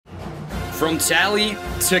From Tally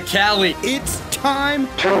to Cali, It's time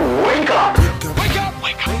to wake up. Wake up!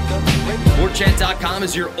 Wake up! Warchant.com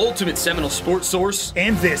is your ultimate Seminole sports source.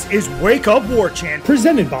 And this is Wake Up Warchant,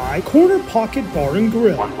 presented by Corner Pocket Bar and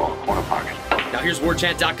Grill. One ball, corner pocket. Now here's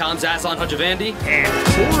Warchant.com's Aslan Hajavandi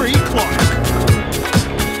And Corey Clark.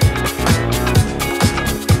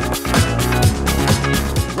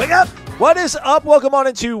 Wake up! What is up? Welcome on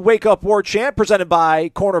into Wake Up Warchant, presented by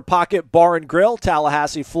Corner Pocket Bar and Grill,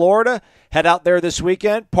 Tallahassee, Florida. Head out there this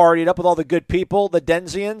weekend, partied up with all the good people, the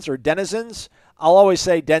Denzians or denizens. I'll always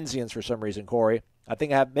say Denzians for some reason, Corey.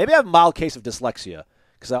 Maybe I have a mild case of dyslexia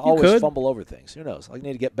because I always fumble over things. Who knows? I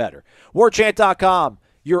need to get better. Warchant.com,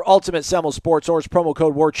 your ultimate Seminole sports source. Promo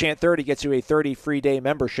code Warchant30 gets you a 30 free day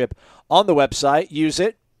membership on the website. Use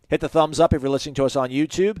it. Hit the thumbs up if you're listening to us on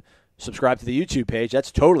YouTube. Subscribe to the YouTube page.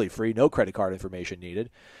 That's totally free. No credit card information needed.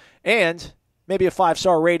 And maybe a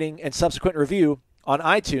 5-star rating and subsequent review on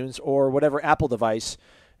iTunes or whatever Apple device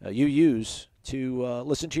you use to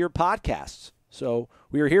listen to your podcasts. So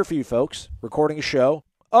we are here for you folks, recording a show.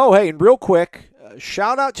 Oh, hey, and real quick,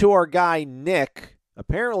 shout out to our guy Nick.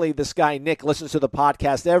 Apparently this guy Nick listens to the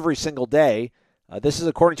podcast every single day. This is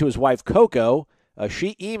according to his wife Coco.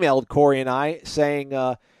 She emailed Corey and I saying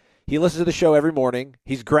he listens to the show every morning.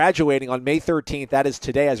 He's graduating on May 13th. That is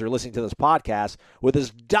today as you're listening to this podcast with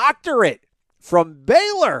his doctorate from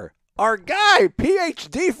Baylor. Our guy,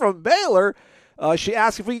 PhD from Baylor. She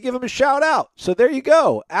asked if we could give him a shout out. So there you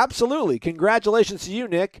go. Absolutely. Congratulations to you,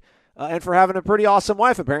 Nick, and for having a pretty awesome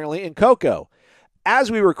wife, apparently, in Coco. As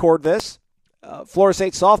we record this, Florida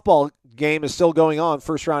State softball game is still going on.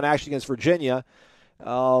 First round action against Virginia.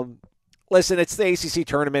 Listen, it's the ACC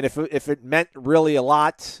tournament. If it meant really a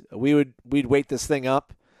lot, we'd wait this thing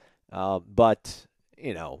up. But,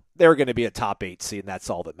 you know, they're going to be a top 8 seed, and that's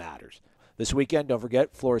all that matters. This weekend, don't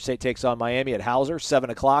forget, Florida State takes on Miami at Hauser, 7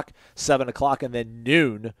 o'clock, and then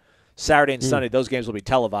noon, Saturday and Sunday. Those games will be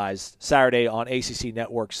televised. Saturday on ACC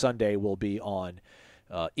Network, Sunday will be on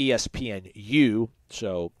ESPNU.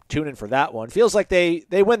 So tune in for that one. Feels like they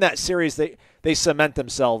win that series. They cement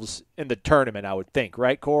themselves in the tournament, I would think,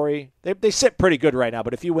 right, Corey? They sit pretty good right now,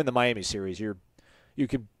 but if you win the Miami series, you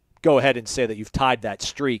can go ahead and say that you've tied that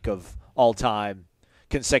streak of all-time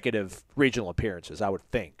consecutive regional appearances, I would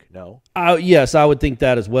think. No? Yes, I would think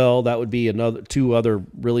that as well. That would be two other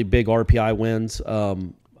really big RPI wins.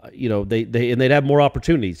 They'd have more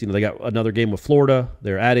opportunities. You know, they got another game with Florida.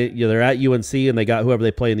 They're at it. You know, they're at UNC, and they got whoever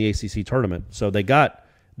they play in the ACC tournament. So they got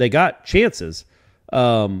chances.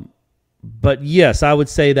 But yes, I would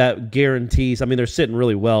say that guarantees. I mean, they're sitting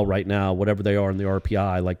really well right now, whatever they are in the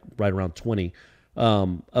RPI, like right around 20.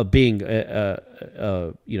 Of being,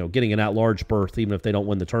 getting an at-large berth, even if they don't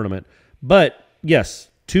win the tournament. But, yes,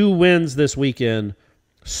 2 wins this weekend,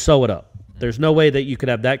 sew it up. There's no way that you could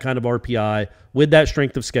have that kind of RPI with that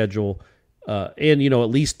strength of schedule and, at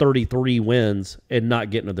least 33 wins and not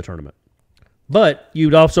get into the tournament. But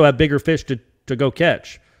you'd also have bigger fish to go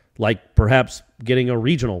catch, like perhaps getting a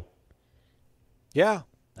regional. Yeah.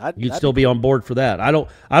 You'd still be on board for that. I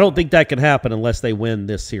don't think that can happen unless they win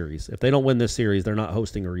this series. If they don't win this series, they're not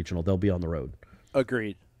hosting a regional. They'll be on the road.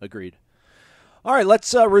 Agreed. All right,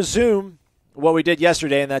 let's resume what we did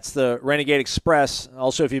yesterday, and that's the Renegade Express.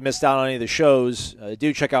 Also, if you missed out on any of the shows,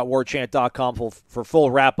 do check out warchant.com for full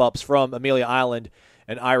wrap-ups from Amelia Island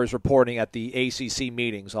and Ira's reporting at the ACC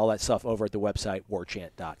meetings. All that stuff over at the website,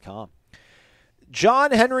 warchant.com.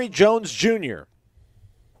 John Henry Jones Jr.,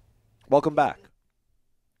 welcome back.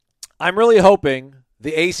 I'm really hoping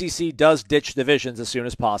the ACC does ditch divisions as soon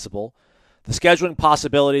as possible. The scheduling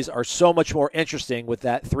possibilities are so much more interesting with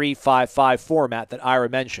that 3-5-5 format that Ira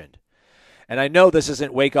mentioned. And I know this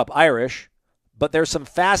isn't Wake Up Irish, but there's some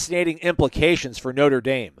fascinating implications for Notre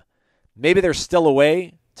Dame. Maybe there's still a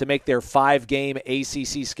way to make their 5-game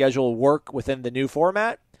ACC schedule work within the new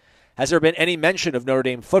format. Has there been any mention of Notre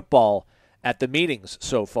Dame football at the meetings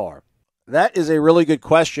so far? That is a really good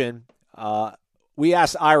question. We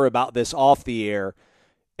asked Ira about this off the air,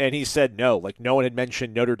 and he said no. Like, no one had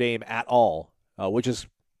mentioned Notre Dame at all, which is,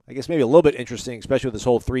 I guess, maybe a little bit interesting, especially with this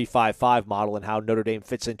whole 3-5-5 model and how Notre Dame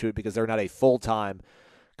fits into it because they're not a full-time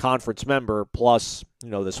conference member, plus,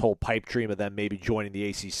 this whole pipe dream of them maybe joining the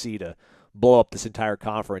ACC to blow up this entire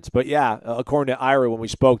conference. But, yeah, according to Ira, when we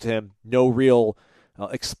spoke to him, no real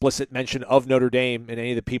explicit mention of Notre Dame in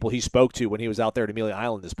any of the people he spoke to when he was out there at Amelia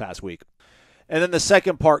Island this past week. And then the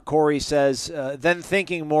second part, Corey says, then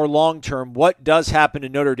thinking more long-term, what does happen to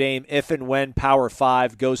Notre Dame if and when Power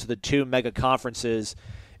 5 goes to the 2 mega conferences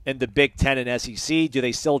in the Big Ten and SEC? Do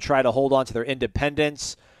they still try to hold on to their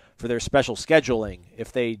independence for their special scheduling?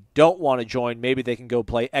 If they don't want to join, maybe they can go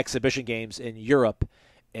play exhibition games in Europe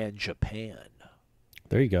and Japan.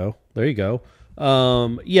 There you go.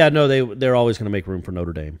 Yeah, no, they're always going to make room for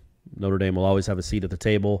Notre Dame. Notre Dame will always have a seat at the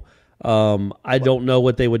table. I don't know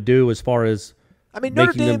what they would do as far as. I mean,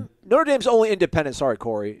 Notre Dame's only independent. Sorry,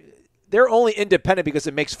 Corey. They're only independent because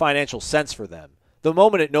it makes financial sense for them. The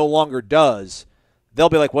moment it no longer does, they'll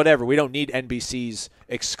be like, whatever. We don't need NBC's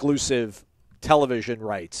exclusive television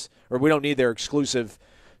rights, or we don't need their exclusive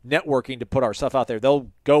networking to put our stuff out there.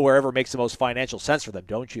 They'll go wherever makes the most financial sense for them,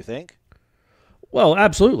 don't you think? Well,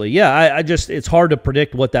 absolutely. Yeah, I just it's hard to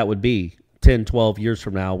predict what that would be 10, 12 years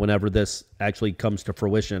from now whenever this actually comes to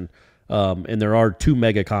fruition. And there are 2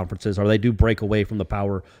 mega conferences, or they do break away from the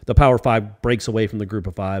Power 5 breaks away from the Group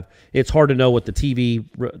of 5. It's hard to know what the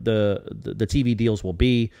TV deals will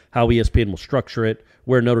be, how ESPN will structure it,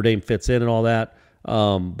 where Notre Dame fits in and all that.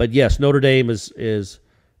 But yes, Notre Dame is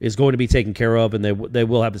going to be taken care of, and they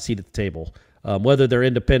will have a seat at the table. Whether they're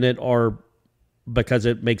independent or because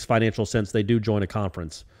it makes financial sense, they do join a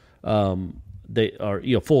conference. They are,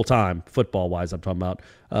 full-time football-wise, I'm talking about.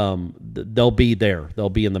 They'll be there. They'll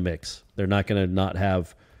be in the mix. They're not going to not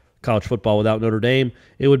have college football without Notre Dame.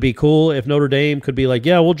 It would be cool if Notre Dame could be like,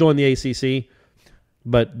 yeah, we'll join the ACC.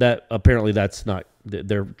 But that's not –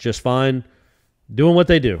 they're just fine doing what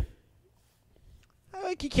they do. I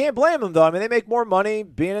think you can't blame them, though. I mean, they make more money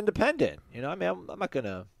being independent. I mean, I'm not going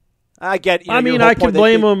to – I get. I can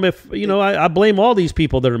blame them if I blame all these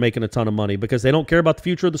people that are making a ton of money because they don't care about the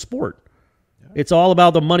future of the sport. Yeah. It's all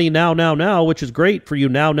about the money now, which is great for you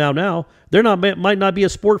now. Might not be a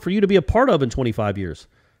sport for you to be a part of in 25 years.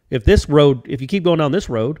 If you keep going down this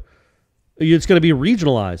road, it's going to be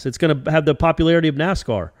regionalized. It's going to have the popularity of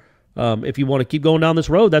NASCAR. If you want to keep going down this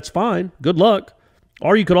road, that's fine. Good luck.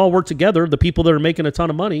 Or you could all work together, the people that are making a ton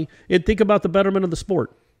of money, and think about the betterment of the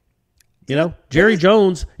sport. Jerry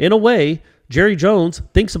Jones, in a way,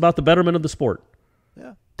 thinks about the betterment of the sport.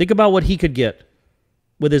 Yeah. Think about what he could get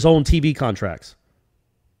with his own TV contracts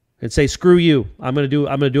and say, screw you, I'm going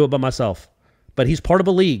to do it by myself. But he's part of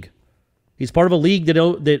a league. He's part of a league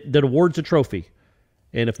that awards a trophy.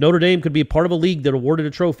 And if Notre Dame could be a part of a league that awarded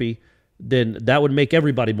a trophy, then that would make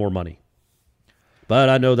everybody more money. But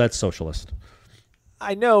I know that's socialist.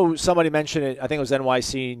 I know somebody mentioned it. I think it was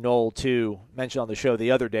NYC Noel too mentioned on the show the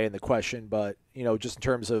other day in the question, but just in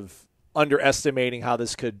terms of underestimating how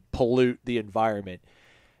this could pollute the environment.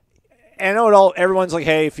 And I know everyone's like,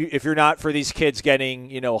 hey, if you're not for these kids getting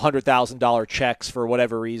 $100,000 checks for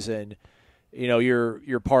whatever reason,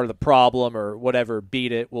 you're part of the problem or whatever.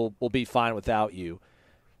 Beat it. We'll be fine without you.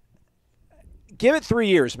 Give it 3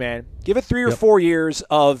 years, man. Give it 3 or 4 years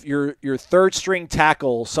of your third string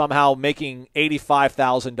tackle somehow making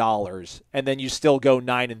 $85,000, and then you still go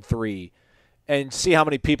 9-3, and see how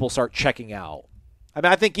many people start checking out. I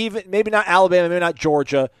mean, I think even maybe not Alabama, maybe not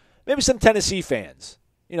Georgia, maybe some Tennessee fans,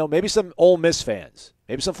 maybe some Ole Miss fans,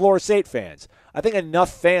 maybe some Florida State fans. I think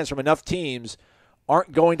enough fans from enough teams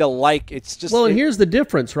aren't going to like it's just. Well, and here's the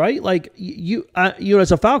difference, right? Like you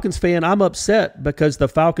as a Falcons fan, I'm upset because the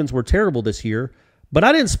Falcons were terrible this year, but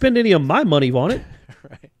I didn't spend any of my money on it.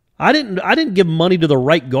 Right. I didn't give money to the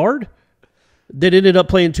right guard that ended up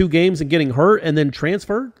playing 2 games and getting hurt and then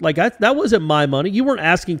transferred. Like that wasn't my money. You weren't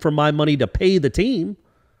asking for my money to pay the team.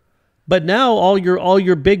 But now all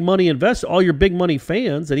your big money investors, all your big money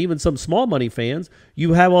fans, and even some small money fans,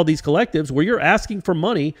 you have all these collectives where you're asking for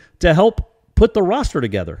money to help put the roster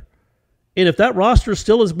together. And if that roster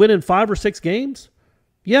still is winning 5 or 6 games,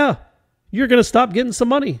 yeah, you're going to stop getting some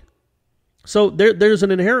money. So there's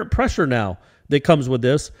an inherent pressure now that comes with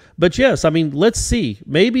this. But yes, I mean, let's see.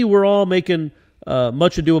 Maybe we're all making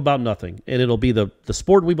much ado about nothing, and it'll be the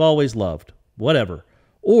sport we've always loved, whatever.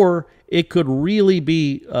 Or it could really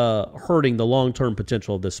be hurting the long-term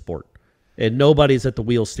potential of this sport, and nobody's at the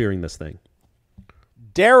wheel steering this thing.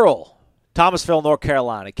 Daryl, Thomasville, North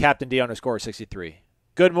Carolina, Captain D_63.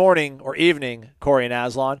 Good morning or evening, Corey and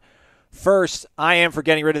Aslan. First, I am for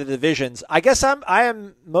getting rid of the divisions. I guess I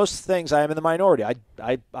am most things I am in the minority.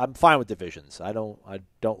 I'm fine with divisions. I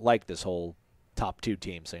don't like this whole top 2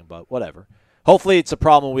 teams thing, but whatever. Hopefully it's a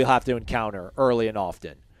problem we'll have to encounter early and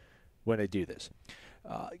often when they do this.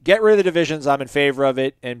 Get rid of the divisions. I'm in favor of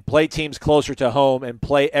it, and play teams closer to home and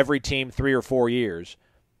play every team 3 or 4 years.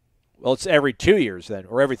 Well, it's every 2 years then,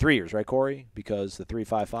 or every 3 years, right, Corey? Because the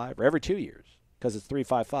 3-5-5, or every 2 years because it's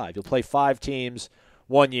 3-5-5. You'll play 5 teams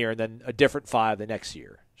 1 year and then a different 5 the next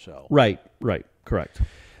year. So right, correct.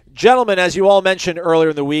 Gentlemen, as you all mentioned earlier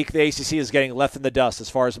in the week, the ACC is getting left in the dust as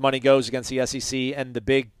far as money goes against the SEC and the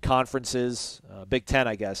big conferences, Big Ten,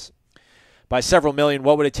 I guess, by several million.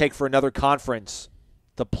 What would it take for another conference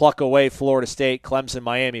to pluck away Florida State, Clemson,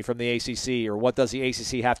 Miami from the ACC, or what does the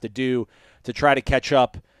ACC have to do to try to catch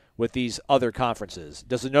up with these other conferences?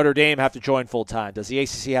 Does the Notre Dame have to join full-time? Does the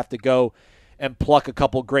ACC have to go and pluck a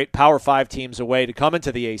couple great Power 5 teams away to come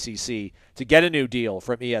into the ACC to get a new deal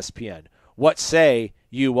from ESPN? What say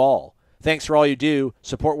you all? Thanks for all you do.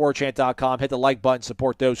 Support warchant.com. Hit the like button.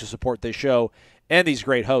 Support those who support this show and these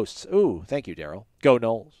great hosts. Ooh, thank you, Daryl. Go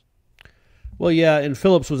Noles. Well, yeah, and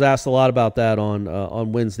Phillips was asked a lot about that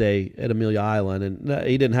on Wednesday at Amelia Island, and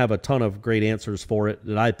he didn't have a ton of great answers for it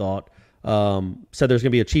that I thought. Said there's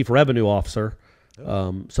going to be a chief revenue officer,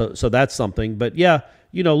 so that's something. But yeah,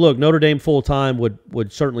 look, Notre Dame full time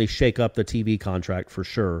would certainly shake up the TV contract for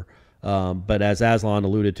sure. But as Aslan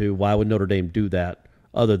alluded to, why would Notre Dame do that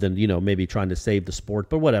other than maybe trying to save the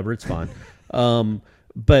sport? But whatever, it's fine.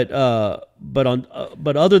 But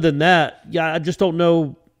other than that, yeah, I just don't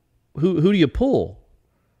know. Who do you pull?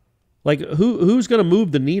 Like who's going to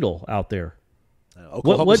move the needle out there?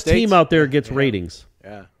 What team out there gets ratings?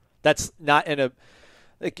 Yeah, that's not in a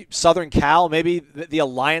Southern Cal. Maybe the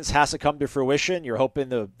alliance has to come to fruition. You're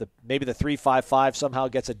hoping maybe the 3-5-5 somehow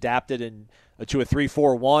gets adapted to a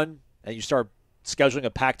 3-4-1, and you start scheduling a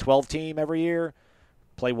Pac-12 team every year.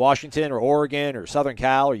 Play Washington or Oregon or Southern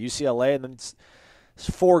Cal or UCLA, and then it's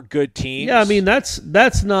 4 good teams. Yeah, I mean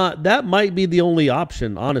that might be the only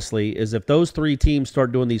option, honestly, is if those 3 teams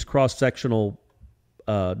start doing these cross-sectional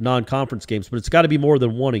non-conference games, but it's got to be more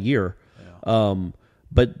than one a year. Yeah.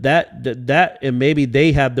 But that and maybe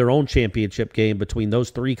they have their own championship game between those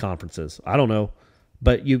 3 conferences. I don't know,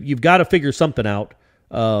 but you've got to figure something out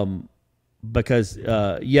because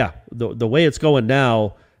the way it's going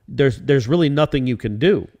now, there's really nothing you can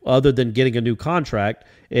do other than getting a new contract,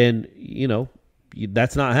 and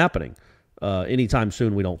that's not happening anytime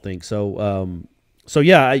soon, we don't think. So,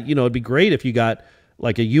 it'd be great if you got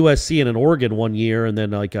like a USC and an Oregon one year, and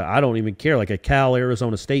then I don't even care, like a Cal,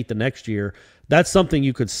 Arizona State the next year. That's something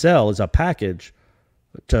you could sell as a package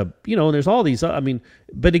to, and there's all these,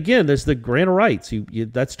 but again, there's the grant of rights.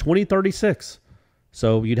 That's 2036.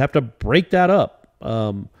 So you'd have to break that up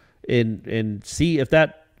and see if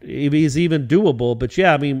that is even doable. But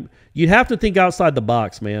yeah, you'd have to think outside the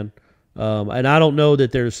box, man. And I don't know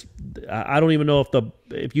that I don't even know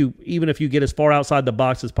if you get as far outside the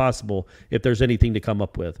box as possible, if there's anything to come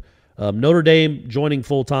up with. Notre Dame joining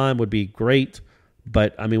full time would be great,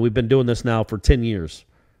 but we've been doing this now for 10 years.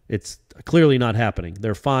 It's clearly not happening.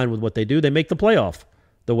 They're fine with what they do. They make the playoff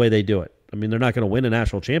the way they do it. They're not going to win a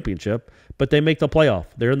national championship, but they make the playoff.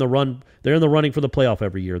 They're in the run. They're in the running for the playoff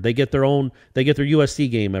every year. They get their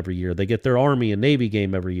USC game every year. They get their Army and Navy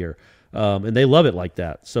game every year. And they love it like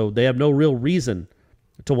that. So they have no real reason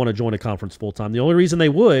to want to join a conference full time. The only reason they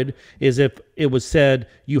would is if it was said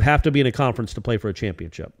you have to be in a conference to play for a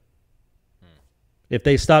championship. If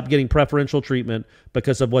they stopped getting preferential treatment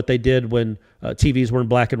because of what they did when TVs were in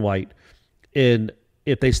black and white, and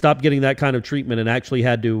if they stopped getting that kind of treatment and actually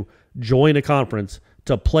had to join a conference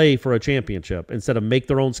to play for a championship instead of make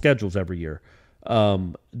their own schedules every year,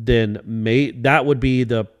 then that would be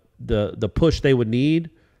the push they would need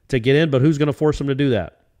to get in. But who's going to force them to do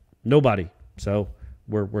that? Nobody. So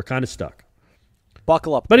we're kind of stuck.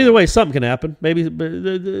 Buckle up. But either way, something can happen. Maybe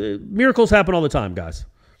the miracles happen all the time, guys.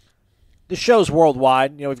 The show's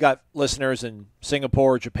worldwide. We've got listeners in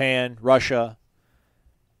Singapore, Japan, Russia.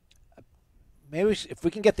 Maybe if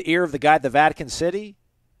we can get the ear of the guy at the Vatican City,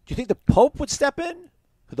 do you think the Pope would step in?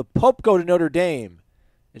 Could the Pope go to Notre Dame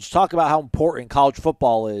and just talk about how important college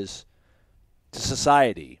football is to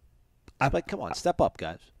society? Come on, step up,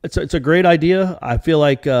 guys. It's a great idea. I feel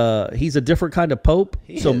like he's a different kind of Pope,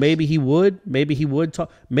 so maybe he would. Maybe he would talk.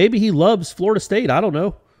 Maybe he loves Florida State. I don't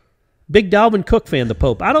know. Big Dalvin Cook fan, the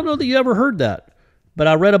Pope. I don't know that you ever heard that, but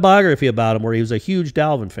I read a biography about him where he was a huge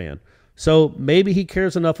Dalvin fan. So maybe he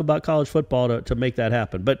cares enough about college football to make that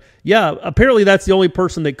happen. But yeah, apparently that's the only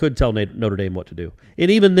person that could tell Notre Dame what to do.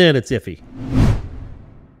 And even then, it's iffy.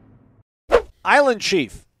 Island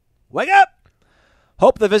Chief, wake up!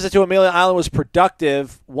 Hope the visit to Amelia Island was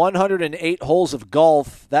productive. 108 holes of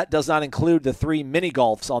golf. That does not include the 3 mini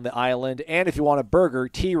golfs on the island. And if you want a burger,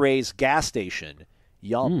 T-Ray's gas station.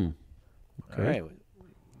 Yum. Okay. All right.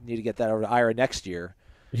 Need to get that over to Ira next year.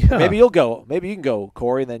 Yeah. Maybe you'll go. Maybe you can go,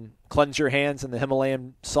 Corey, and then cleanse your hands in the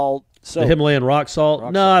Himalayan salt soap. The Himalayan rock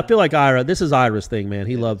salt. I feel like Ira. This is Ira's thing, man.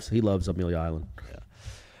 He loves Amelia Island. Yeah.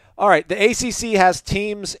 All right. The ACC has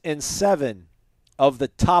teams in 7 of the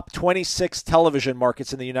top 26 television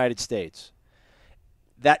markets in the United States.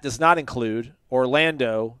 That does not include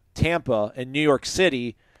Orlando, Tampa, and New York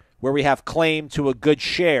City, where we have claim to a good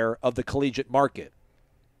share of the collegiate market.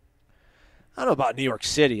 I don't know about New York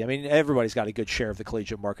City. I mean, everybody's got a good share of the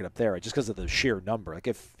collegiate market up there, right? Just because of the sheer number.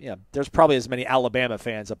 Like, there's probably as many Alabama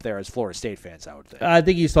fans up there as Florida State fans, I would think. I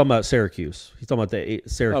think he's talking about Syracuse. He's talking about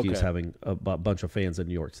Syracuse having a bunch of fans in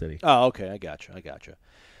New York City. Oh, okay. I got you.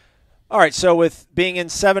 All right, so with being in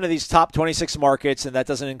 7 of these top 26 markets, and that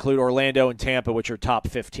doesn't include Orlando and Tampa, which are top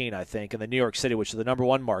 15, I think, and the New York City, which is the number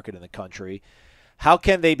 1 market in the country, how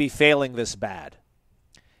can they be failing this bad?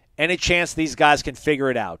 Any chance these guys can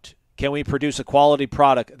figure it out? Can we produce a quality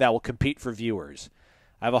product that will compete for viewers?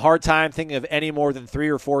 I have a hard time thinking of any more than 3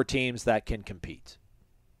 or 4 teams that can compete.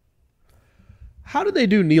 How did they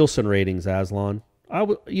do Nielsen ratings, Aslan? I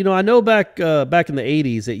know back in the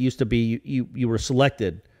 80s, it used to be you were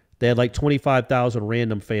selected. They had like 25,000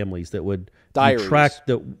 random families that would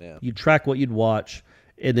track what you'd watch,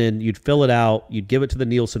 and then you'd fill it out, you'd give it to the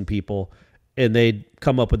Nielsen people, and they'd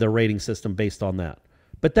come up with their rating system based on that.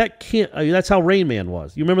 But that can't. That's how Rain Man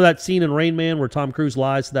was. You remember that scene in Rain Man where Tom Cruise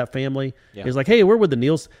lies to that family? Yeah. He's like, "Hey, we're with the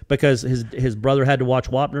Nielsen," because his brother had to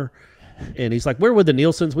watch Wapner, and he's like, "We're with the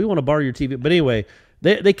Nielsens. We want to borrow your TV." But anyway,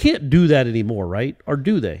 they can't do that anymore, right? Or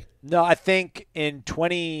do they? No, I think in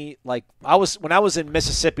when I was in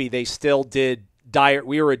Mississippi, they still did diary.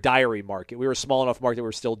 We were a diary market. We were a small enough market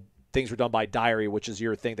where things were done by diary, which is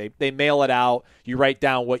your thing. They mail it out. You write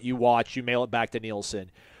down what you watch. You mail it back to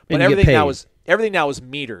Nielsen. But everything now is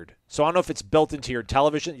metered. So I don't know if it's built into your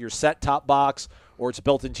television, your set-top box, or it's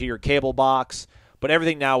built into your cable box. But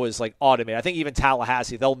everything now is like automated. I think even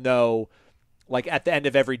Tallahassee, they'll know like at the end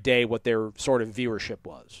of every day what their sort of viewership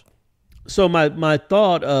was. So my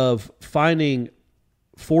thought of finding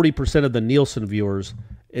 40% of the Nielsen viewers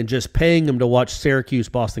and just paying them to watch Syracuse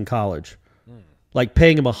Boston College, like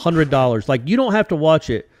paying them $100. Like, you don't have to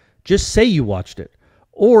watch it. Just say you watched it.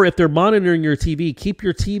 Or if they're monitoring your TV, keep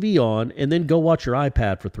your TV on and then go watch your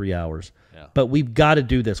iPad for 3 hours. Yeah. But we've got to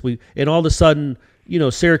do this. And all of a sudden,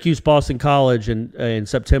 Syracuse Boston College in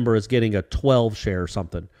September is getting a 12 share or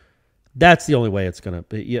something. That's the only way it's going to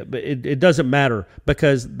be. Yeah, but it doesn't matter,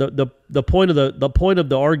 because the point of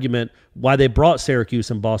the argument why they brought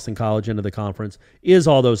Syracuse and Boston College into the conference is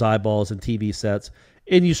all those eyeballs and TV sets.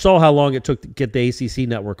 And you saw how long it took to get the ACC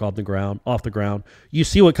network off the ground. You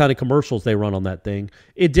see what kind of commercials they run on that thing.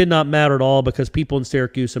 It did not matter at all, because people in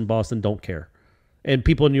Syracuse and Boston don't care, and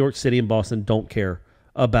people in New York City and Boston don't care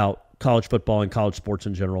about college football and college sports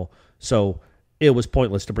in general. So it was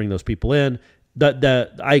pointless to bring those people in.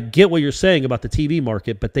 I get what you're saying about the TV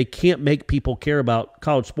market, but they can't make people care about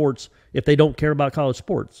college sports if they don't care about college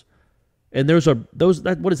sports. And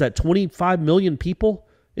what is that, 25 million people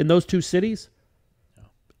in those 2 cities?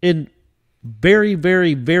 And very,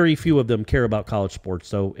 very, very few of them care about college sports.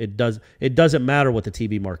 So it doesn't matter what the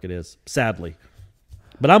TV market is, sadly.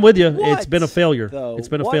 But I'm with you. It's been a failure. It's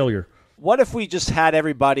been a failure. What if we just had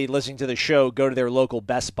everybody listening to the show go to their local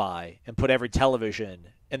Best Buy and put every television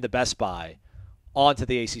in the Best Buy onto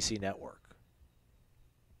the ACC network?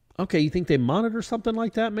 Okay, you think they monitor something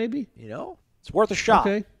like that? Maybe, it's worth a shot.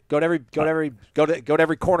 Okay. Go to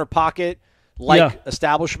every corner pocket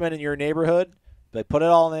establishment in your neighborhood. They put it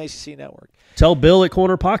all on the ACC network. Tell Bill at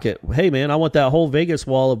Corner Pocket, hey man, I want that whole Vegas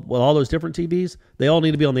wall with all those different TVs. They all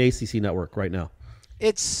need to be on the ACC network right now.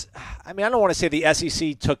 I don't want to say the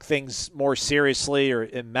SEC took things more seriously or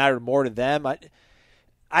it mattered more to them.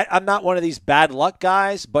 I'm not one of these bad luck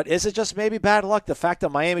guys, but is it just maybe bad luck? The fact that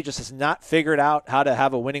Miami just has not figured out how to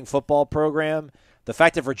have a winning football program. The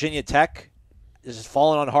fact that Virginia Tech is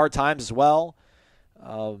falling on hard times as well.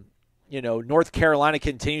 North Carolina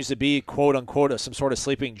continues to be, quote unquote, some sort of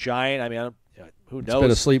sleeping giant. I mean, who knows? It's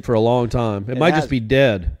been asleep for a long time. It might just be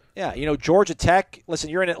dead. Yeah, Georgia Tech. Listen,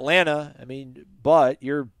 you're in Atlanta. I mean, but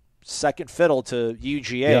you're second fiddle to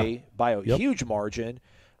UGA by a huge margin.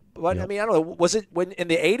 But I mean, I don't know. Was it in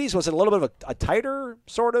the 80s? Was it a little bit of a tighter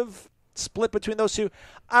sort of split between those two?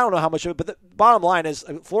 I don't know how much of it. But the bottom line is,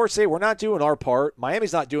 Florida State, we're not doing our part.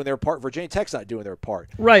 Miami's not doing their part. Virginia Tech's not doing their part.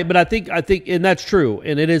 Right, but I think, and that's true.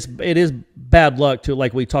 And it is bad luck to,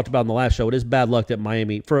 like we talked about in the last show. It is bad luck that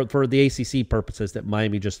Miami, for the ACC purposes, that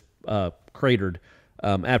Miami just cratered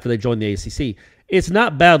after they joined the ACC. It's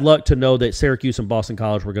not bad luck to know that Syracuse and Boston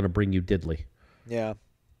College were going to bring you diddly. Yeah.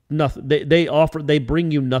 Nothing. They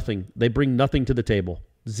bring you nothing. They bring nothing to the table.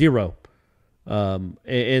 Zero.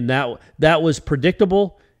 And that was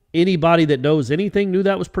predictable. Anybody that knows anything knew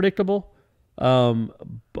that was predictable. They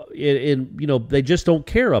just don't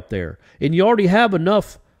care up there. And you already have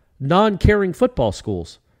enough non-caring football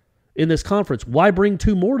schools in this conference. Why bring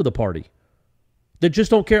 2 more to the party that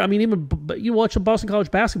just don't care? I mean, even you watch a Boston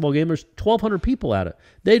College basketball game, there's 1,200 people at it.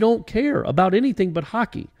 They don't care about anything but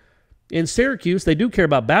hockey. In Syracuse, they do care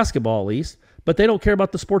about basketball at least, but they don't care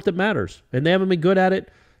about the sport that matters, and they haven't been good at it,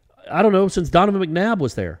 I don't know, since Donovan McNabb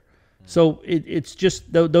was there. So it's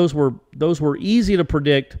just those were easy to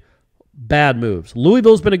predict bad moves.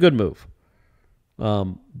 Louisville's been a good move.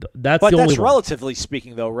 That's relatively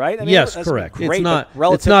speaking, though, right? I mean, yes, correct. Great,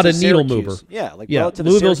 it's not a needle mover. Yeah,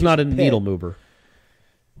 Louisville's not a needle mover.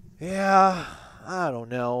 Yeah, I don't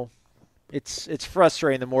know. It's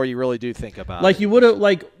frustrating the more you really do think about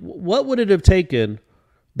it. What would it have taken?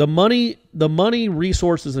 The money,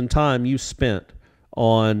 resources, and time you spent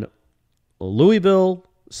on Louisville,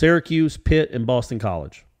 Syracuse, Pitt, and Boston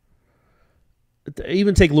College.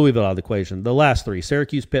 Even take Louisville out of the equation. The last three: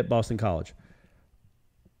 Syracuse, Pitt, Boston College.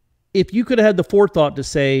 If you could have had the forethought to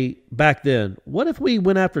say back then, what if we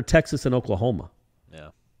went after Texas and Oklahoma?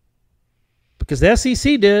 Yeah. Because the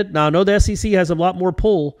SEC did. Now, I know the SEC has a lot more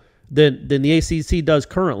pull than the ACC does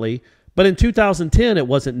currently, but in 2010, it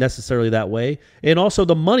wasn't necessarily that way. And also,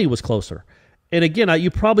 the money was closer. And again, you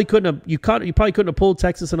probably couldn't have pulled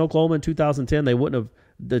Texas and Oklahoma in 2010. They wouldn't have.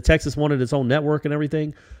 The Texas wanted its own network and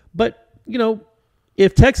everything. But,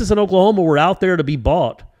 if Texas and Oklahoma were out there to be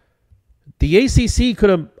bought, the ACC could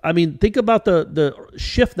have. I mean, think about the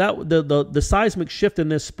shift, the seismic shift in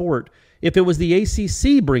this sport if it was the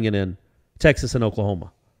ACC bringing in Texas and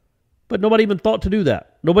Oklahoma. But nobody even thought to do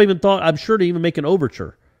that. Nobody even thought, I'm sure, to even make an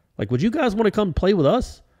overture. Like, would you guys want to come play with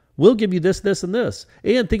us? We'll give you this, this, and this.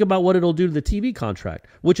 And think about what it'll do to the TV contract,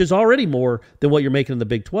 which is already more than what you're making in the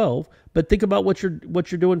Big 12. But think about what you're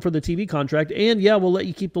doing for the TV contract. And, yeah, we'll let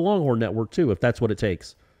you keep the Longhorn Network, too, if that's what it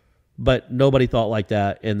takes. But nobody thought like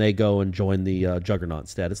that, and they go and join the Juggernaut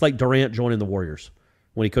instead. It's like Durant joining the Warriors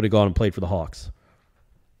when he could have gone and played for the Hawks.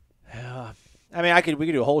 Yeah. I mean, we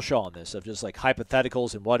could do a whole show on this of just like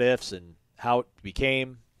hypotheticals and what ifs and how it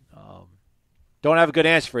became. Don't have a good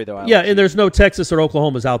answer for you, though, Alex. Yeah, and there's no Texas or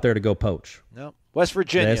Oklahoma's out there to go poach. No. West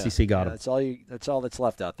Virginia. The SEC got them. That's all that's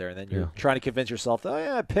left out there. And then you're trying to convince yourself, oh,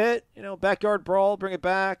 yeah, Pitt, backyard brawl, bring it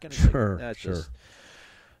back. And that's just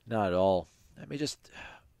not at all. I mean, just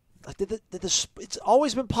like it's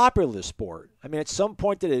always been popular, this sport. I mean, at some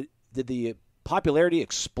point, did the popularity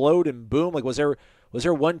explode and boom? Like, was there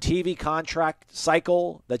one TV contract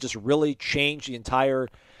cycle that just really changed the entire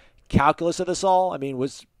calculus of this all? I mean,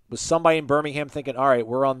 was somebody in Birmingham thinking, all right,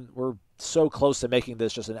 we're so close to making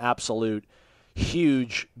this just an absolute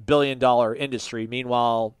huge billion-dollar industry.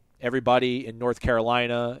 Meanwhile, everybody in North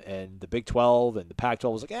Carolina and the Big 12 and the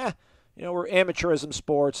Pac-12 was like, we're amateurism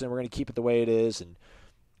sports and we're going to keep it the way it is. And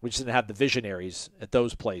we just didn't have the visionaries at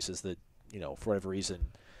those places that, for whatever reason.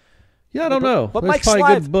 Yeah, I don't know. But there's Mike probably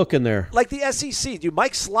Slive, a good book in there. Like the SEC, dude,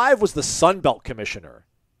 Mike Slive was the Sun Belt commissioner.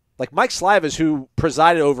 Like, Mike Slive is who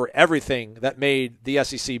presided over everything that made the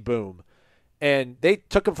SEC boom. And they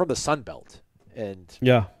took him from the Sun Belt. And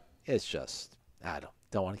it's just, I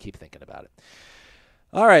don't want to keep thinking about it.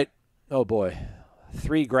 All right. Oh, boy.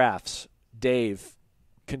 3 graphs. Dave,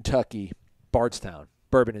 Kentucky, Bardstown.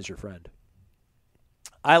 Bourbon is your friend.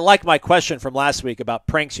 I like my question from last week about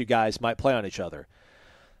pranks you guys might play on each other.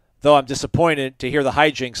 Though I'm disappointed to hear the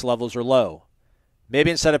hijinks levels are low. Maybe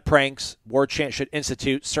instead of pranks, Warchant should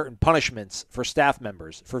institute certain punishments for staff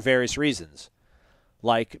members for various reasons,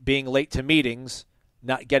 like being late to meetings,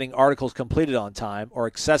 not getting articles completed on time, or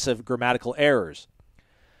excessive grammatical errors.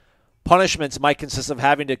 Punishments might consist of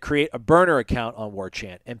having to create a burner account on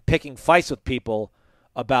Warchant and picking fights with people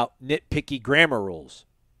about nitpicky grammar rules.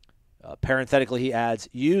 Parenthetically, he adds,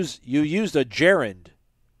 you used a gerund,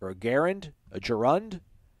 or a gerund,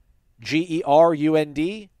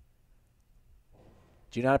 G-E-R-U-N-D.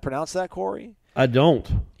 Do you know how to pronounce that, Corey? I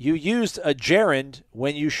don't. You used a gerund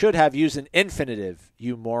when you should have used an infinitive,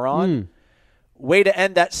 you moron. Way to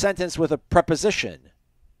end that sentence with a preposition.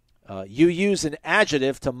 You use an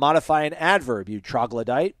adjective to modify an adverb, you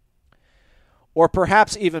troglodyte. Or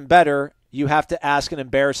perhaps even better, you have to ask an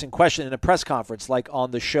embarrassing question in a press conference like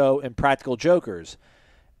on the show Impractical Jokers.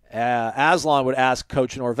 Aslan would ask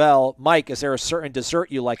Coach Norvell, Mike, is there a certain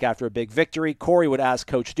dessert you like after a big victory? Corey would ask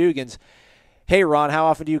Coach Dugans, hey, Ron, how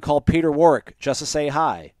often do you call Peter Warwick just to say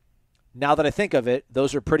hi? Now that I think of it,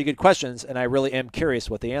 those are pretty good questions, and I really am curious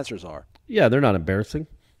what the answers are. Yeah, they're not embarrassing.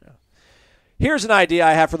 Here's an idea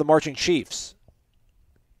I have for the Marching Chiefs.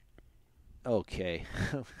 Okay.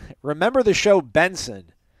 Remember the show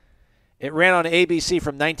Benson? It ran on ABC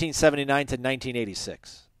from 1979 to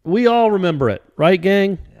 1986. We all remember it, right,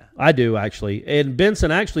 gang? Yeah. I do, actually. And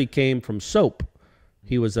Benson actually came from Soap.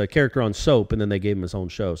 He was a character on Soap, and then they gave him his own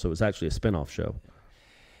show, so it was actually a spinoff show.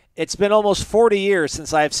 It's been almost 40 years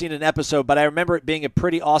since I have seen an episode, but I remember it being a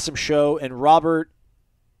pretty awesome show, and Robert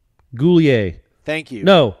Goulier. Thank you.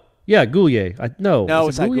 No. Yeah, Goulier. No,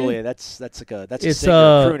 Is it's it not Goulier. That's a It's singer,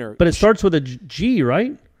 crooner. but it starts with a G,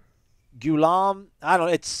 right? Guillaume. I don't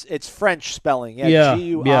know. It's French spelling. Yeah, Yeah,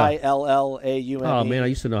 Guillaaume. Oh man, I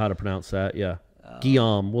used to know how to pronounce that. Yeah,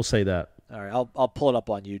 Guillaume. We'll say that. All right, I'll pull it up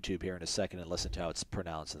on YouTube here in a second and listen to how it's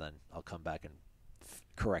pronounced, and then I'll come back and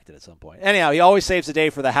correct it at some point. Anyhow, he always saves the day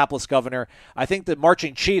for the hapless governor. I think the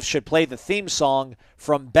marching chiefs should play the theme song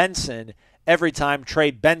from Benson every time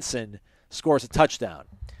Trey Benson scores a touchdown.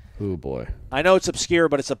 Oh boy. I know it's obscure,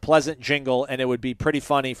 but it's a pleasant jingle, and it would be pretty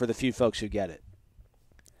funny for the few folks who get it.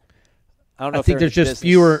 I don't know. I think there's just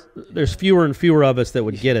fewer and fewer of us that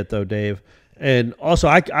would get it, though, Dave. And also,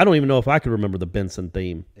 I don't even know if I could remember the Benson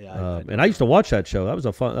theme. Yeah, and I used to watch that show. That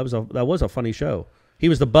was a funny show. He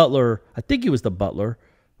was the butler. I think he was the butler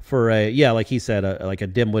for like he said, like a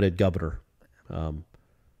dim-witted governor.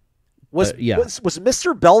 Was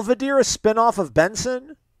Mr. Belvedere a spinoff of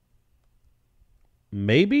Benson?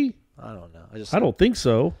 Maybe. I don't know. I don't think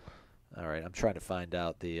so. All right, I'm trying to find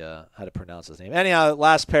out how to pronounce his name. Anyhow,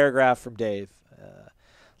 last paragraph from Dave.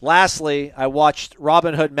 Lastly, I watched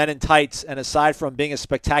Robin Hood Men in Tights, and aside from being a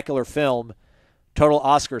spectacular film, total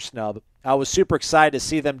Oscar snub, I was super excited to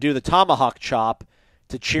see them do the tomahawk chop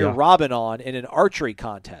to cheer Robin on in an archery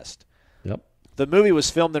contest. Yep. The movie was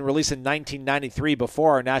filmed and released in 1993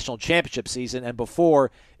 before our national championship season and before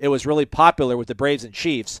it was really popular with the Braves and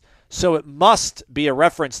Chiefs, so it must be a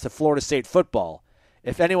reference to Florida State football.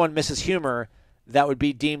 If anyone misses humor that would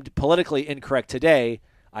be deemed politically incorrect today,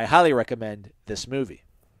 I highly recommend this movie.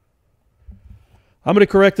 I'm going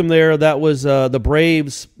to correct them there. That was the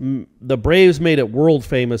Braves. The Braves made it world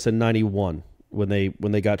famous in '91 when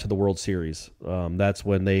they got to the World Series. That's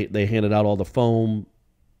when they handed out all the foam,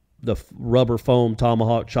 the rubber foam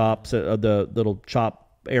tomahawk chops, the little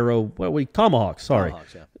chop arrow, tomahawks. Sorry,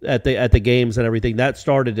 Tomahawks, yeah. at the games and everything. That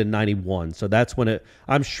started in '91. So that's when it.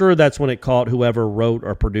 I'm sure that's when it caught whoever wrote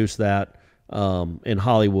or produced that in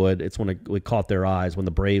Hollywood. It's when it caught their eyes when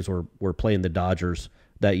the Braves were playing the Dodgers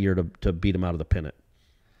that year to beat them out of the pennant.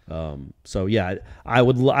 So yeah, I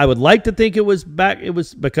would like to think it was back. It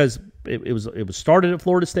was because it was started at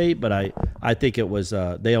Florida State, but I think it was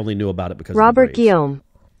they only knew about it because Robert of the Braves. Guillaume.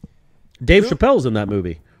 Dave Chappelle's in that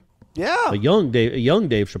movie. Yeah, a young Dave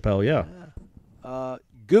Chappelle. Yeah.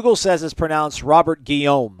 Google says it's pronounced Robert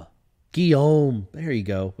Guillaume. Guillaume. There you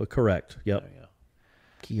go. Correct. Yep. There you go.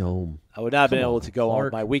 Guillaume. I would not have been able to go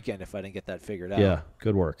Clark. on my weekend if I didn't get that figured out. Yeah.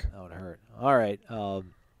 Good work. That would hurt. All right.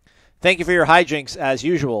 Thank you for your hijinks as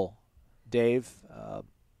usual, Dave.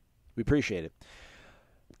 We appreciate it.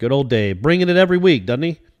 Good old Dave. Bringing it every week, doesn't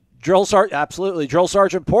he? Absolutely. Drill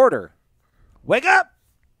Sergeant Porter. Wake up!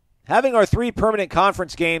 Having our 3 permanent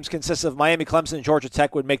conference games consist of Miami, Clemson, and Georgia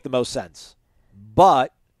Tech would make the most sense.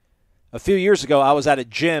 But a few years ago, I was at a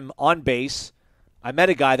gym on base. I met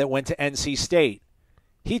a guy that went to NC State.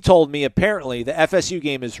 He told me apparently the FSU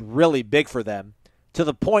game is really big for them to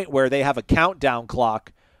the point where they have a countdown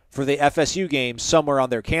clock for the FSU game somewhere on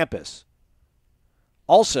their campus.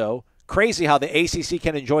 Also, crazy how the ACC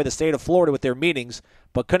can enjoy the state of Florida with their meetings,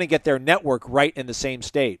 but couldn't get their network right in the same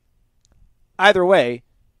state. Either way,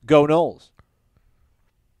 go Noles.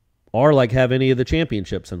 Or like have any of the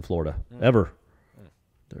championships in Florida ever.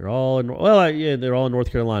 They're all in they're all in North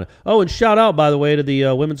Carolina. Oh, and shout out by the way to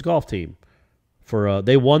the women's golf team for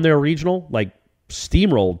they won their regional, like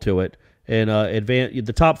steamrolled to it, and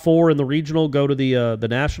the top 4 in the regional go to the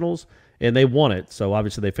nationals, and they won it. So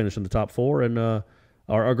obviously they finished in the top 4, and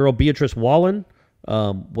our girl Beatrice Wallen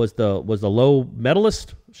was the low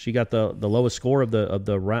medalist. She got the lowest score of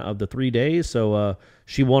the 3 days, so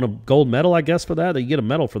she won a gold medal, I guess, for that. They get a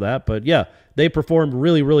medal for that, but yeah, they performed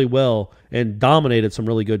really, really well and dominated some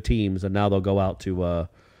really good teams, and now they'll go out to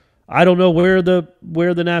I don't know where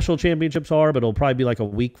the national championships are, but it'll probably be like a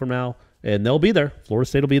week from now, and they'll be there. Florida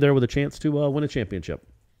State will be there with a chance to win a championship.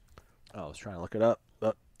 Oh, I was trying to look it up,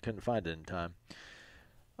 but couldn't find it in time.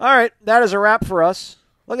 All right, that is a wrap for us.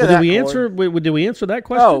 Look at that. Did we answer that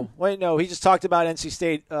question? Oh, wait, no. He just talked about NC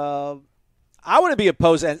State. I wouldn't be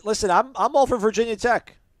opposed. And listen, I'm all for Virginia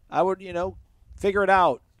Tech. I would, figure it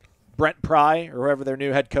out. Brent Pry or whoever their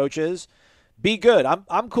new head coach is, be good.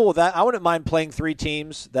 I'm cool with that. I wouldn't mind playing 3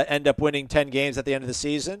 teams that end up winning 10 games at the end of the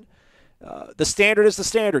season. The standard is the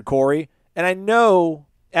standard, Corey. And I know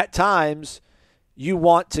at times you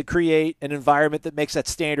want to create an environment that makes that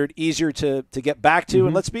standard easier to get back to. Mm-hmm.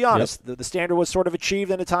 And let's be honest, the standard was sort of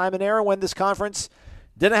achieved in a time and era when this conference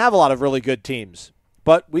didn't have a lot of really good teams.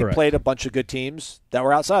 But we played a bunch of good teams that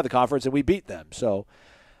were outside the conference, and we beat them. So,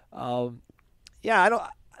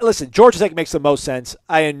 listen, Georgia Tech makes the most sense.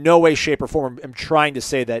 I in no way, shape, or form am trying to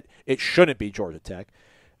say that it shouldn't be Georgia Tech.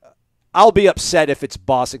 I'll be upset if it's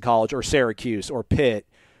Boston College or Syracuse or Pitt,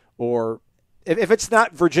 or if it's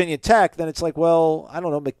not Virginia Tech, then it's like, well, I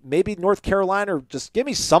don't know, maybe North Carolina, or just give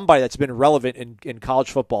me somebody that's been relevant in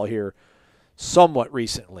college football here somewhat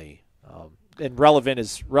recently. And relevant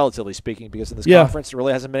is relatively speaking, because in this conference there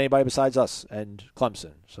really hasn't been anybody besides us and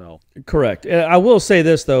Clemson. So correct. I will say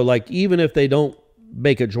this though, like even if they don't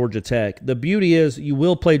make it Georgia Tech, the beauty is you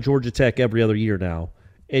will play Georgia Tech every other year now,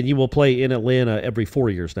 and you will play in Atlanta every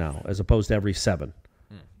 4 years now, as opposed to every 7.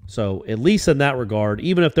 So at least in that regard,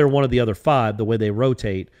 even if they're one of the other 5, the way they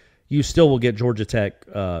rotate, you still will get Georgia Tech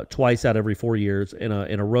twice out of every 4 years in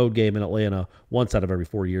a road game in Atlanta once out of every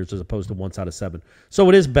 4 years, as opposed to once out of 7. So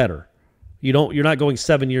it is better. You're not going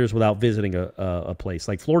 7 years without visiting a place.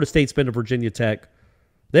 Like Florida State's been to Virginia Tech.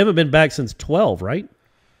 They haven't been back since 12, right?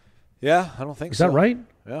 Yeah, I don't think so. Is that right?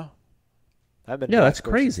 Yeah. I've been that's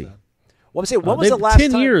crazy. Well, I'm saying, when was the last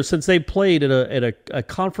 10 time? years since they played at a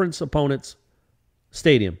conference opponent's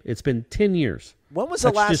stadium. It's been 10 years. When was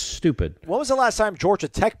That's just stupid. When was the last time Georgia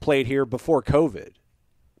Tech played here before COVID?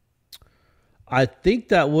 I think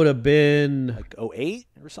that would have been like 08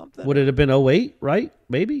 or something. Would it have been 08, right?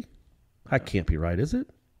 Maybe. That can't be right, is it?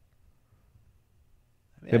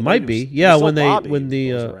 I mean, it might be. Yeah, when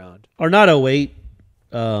or not 08,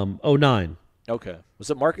 09. Okay. Was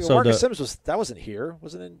it Marcus Sims that wasn't here,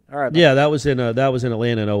 wasn't it? All right. Yeah, that was in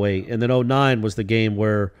Atlanta in 08, and then 09 was the game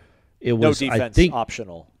where it was no defense, I think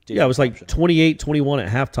optional. It was like 28-21 at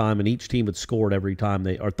halftime, and each team had scored every time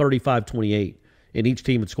or 35-28, and each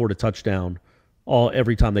team had scored a touchdown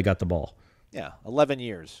every time they got the ball. Yeah, 11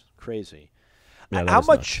 years. Crazy. Yeah, how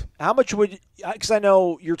much would, because I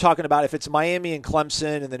know you're talking about if it's Miami and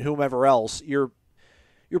Clemson and then whomever else, you're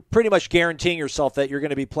pretty much guaranteeing yourself that you're going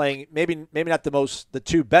to be playing maybe not the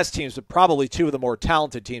 2 best teams, but probably 2 of the more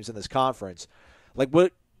talented teams in this conference. Like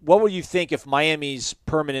what would you think if Miami's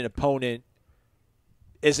permanent opponent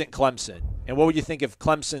isn't Clemson? And what would you think if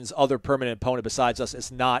Clemson's other permanent opponent besides us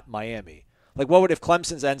is not Miami? Like what would if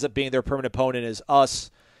Clemson's ends up being their permanent opponent is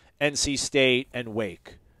us, NC State, and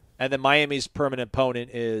Wake? And then Miami's permanent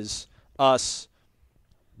opponent is us,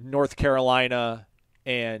 North Carolina,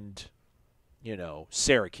 and,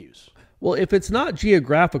 Syracuse. Well, if it's not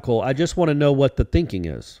geographical, I just want to know what the thinking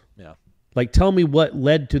is. Yeah. Like, tell me what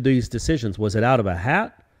led to these decisions. Was it out of a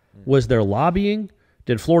hat? Was there lobbying?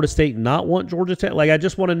 Did Florida State not want Georgia Tech? Like, I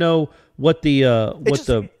just want to know what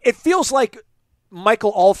it feels like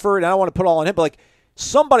Michael Alford, and I don't want to put it all on him, but like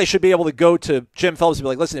somebody should be able to go to Jim Phillips and be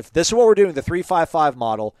like, listen, if this is what we're doing, the 3-5-5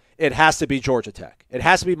 model, it has to be Georgia Tech. It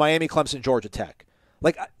has to be Miami, Clemson, Georgia Tech.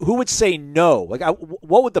 Like, who would say no? Like,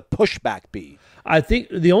 what would the pushback be? I think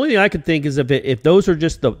the only thing I could think is if those are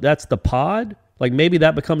just that's the pod, like maybe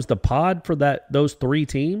that becomes the pod for those 3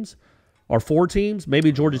 teams or 4 teams.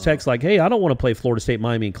 Maybe Georgia Tech's like, hey, I don't want to play Florida State,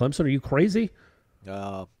 Miami, and Clemson. Are you crazy?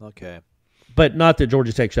 Oh, okay. But not that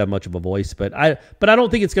Georgia Tech should have much of a voice. But I don't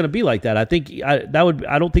think it's going to be like that. I think I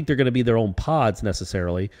don't think they're going to be their own pods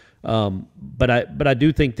necessarily. But I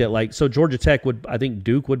do think that so Georgia Tech I think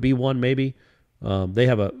Duke would be one maybe.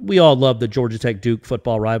 We all love the Georgia Tech Duke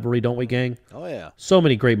football rivalry, don't we, gang? Oh yeah. So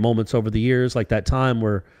many great moments over the years, like that time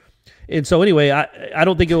where, and so anyway, I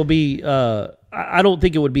don't think it will be. I don't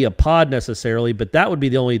think it would be a pod necessarily, but that would be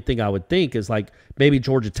the only thing I would think is like maybe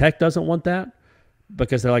Georgia Tech doesn't want that.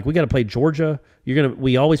 Because they're like, we got to play Georgia.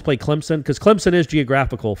 We always play Clemson because Clemson is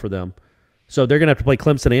geographical for them, so they're gonna have to play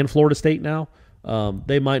Clemson and Florida State now.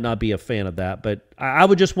 They might not be a fan of that, but I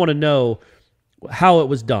would just want to know how it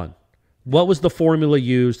was done. What was the formula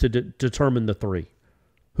used to determine the 3?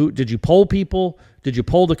 Who did you poll people? Did you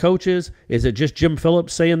poll the coaches? Is it just Jim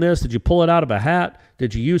Phillips saying this? Did you pull it out of a hat?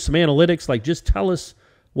 Did you use some analytics? Like, just tell us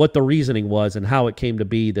what the reasoning was and how it came to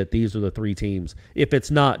be that these are the 3 teams. If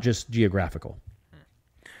it's not just geographical.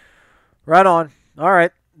 Right on. All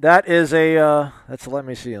right. That is let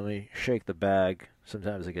me see. Let me shake the bag.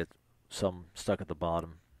 Sometimes I get some stuck at the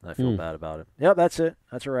bottom. I feel bad about it. Yep, that's it.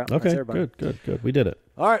 That's a wrap. Okay, that's good. We did it.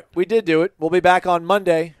 All right, we did do it. We'll be back on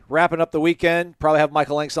Monday, wrapping up the weekend. Probably have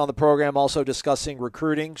Michael Links on the program also discussing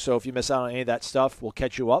recruiting. So if you miss out on any of that stuff, we'll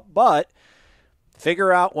catch you up. But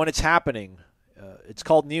figure out when it's happening. It's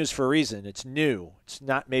called news for a reason. It's new. It's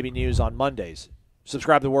not maybe news on Mondays.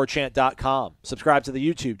 Subscribe to warchant.com. Subscribe to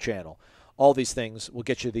the YouTube channel. All these things will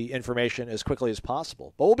get you the information as quickly as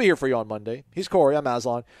possible. But we'll be here for you on Monday. He's Corey. I'm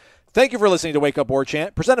Aslan. Thank you for listening to Wake Up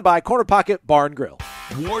Warchant, presented by Corner Pocket Bar and Grill.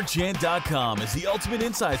 Warchant.com is the ultimate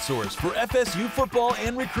inside source for FSU football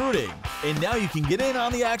and recruiting. And now you can get in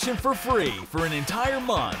on the action for free for an entire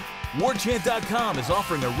month. Warchant.com is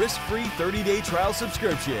offering a risk-free 30-day trial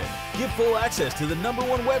subscription. Get full access to the #1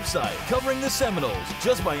 website covering the Seminoles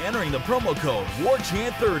just by entering the promo code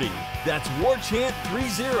WARCHANT30. That's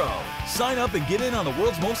WARCHANT30. Sign up and get in on the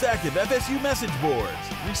world's most active FSU message boards.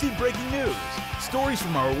 Receive breaking news, stories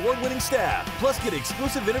from our award-winning staff, plus get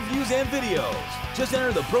exclusive interviews and videos. Just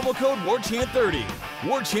enter the promo code WARCHANT30.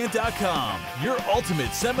 Warchant.com, your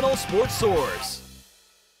ultimate Seminole sports source.